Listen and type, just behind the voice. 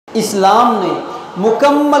اسلام نے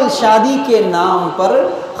مکمل شادی کے نام پر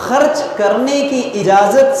خرچ کرنے کی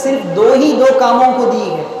اجازت صرف دو کاموں کو دی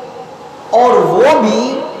ہے، اور وہ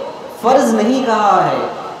بھی فرض نہیں کہا ہے۔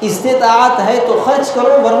 استطاعت ہے تو خرچ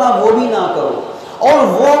کرو، ورنہ وہ بھی نہ کرو، اور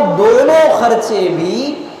وہ دونوں خرچے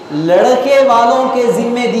بھی لڑکے والوں کے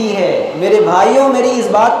ذمے دی ہے۔ میرے بھائیوں، میری اس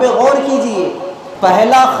بات پہ غور کیجئے۔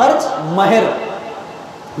 پہلا خرچ مہر،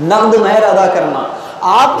 نقد مہر ادا کرنا۔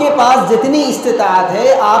 آپ کے پاس جتنی استطاعت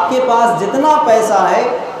ہے، آپ کے پاس جتنا پیسہ ہے،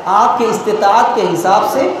 آپ کے استطاعت کے حساب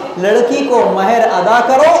سے لڑکی کو مہر ادا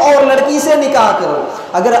کرو اور لڑکی سے نکاح کرو۔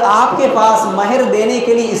 اگر آپ کے پاس مہر دینے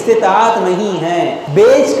کے لیے استطاعت نہیں ہے،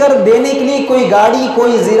 بیچ کر دینے کے لیے کوئی گاڑی،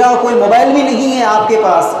 کوئی زیرہ، کوئی موبائل بھی نہیں ہے آپ کے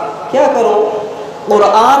پاس، کیا کرو؟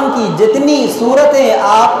 قرآن کی جتنی صورتیں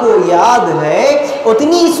آپ کو یاد ہے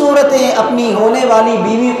اتنی صورتیں اپنی ہونے والی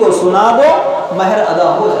بیوی کو سنا دو، مہر ادا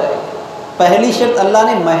ہو جائے۔ پہلی شرط اللہ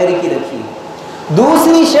نے مہر کی رکھی ہے۔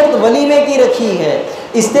 دوسری شرط ولیمے کی رکھی ہے۔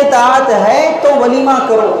 استطاعت ہے تو ولیمہ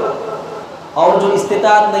کرو، اور جو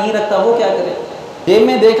استطاعت نہیں رکھتا وہ کیا کرے؟ جیب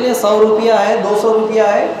میں دیکھ لیں 100 روپیہ ہے، 200 روپیہ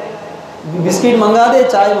ہے، بسکٹ منگا دے،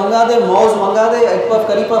 چائے منگا دے، موز منگا دے، ایک پف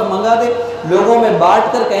کری پف منگا دے، لوگوں میں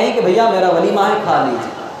بانٹ کر کہیں کہ بھیا میرا ولیمہ ہے، کھا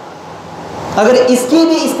لیجیے۔ اگر اس کی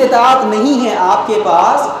بھی استطاعت نہیں ہے آپ کے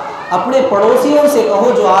پاس، اپنے پڑوسیوں سے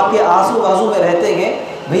کہو جو آپ کے آزو بازو میں رہتے ہیں،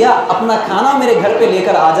 بھیا اپنا کھانا میرے گھر پہ لے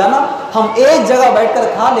کر آ جانا، ہم ایک جگہ بیٹھ کر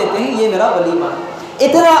کھا لیتے ہیں، یہ میرا ولیمہ ہے۔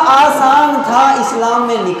 اتنا آسان تھا اسلام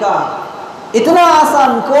میں نکاح، اتنا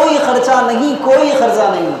آسان، کوئی خرچہ نہیں، کوئی خرچہ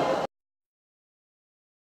نہیں۔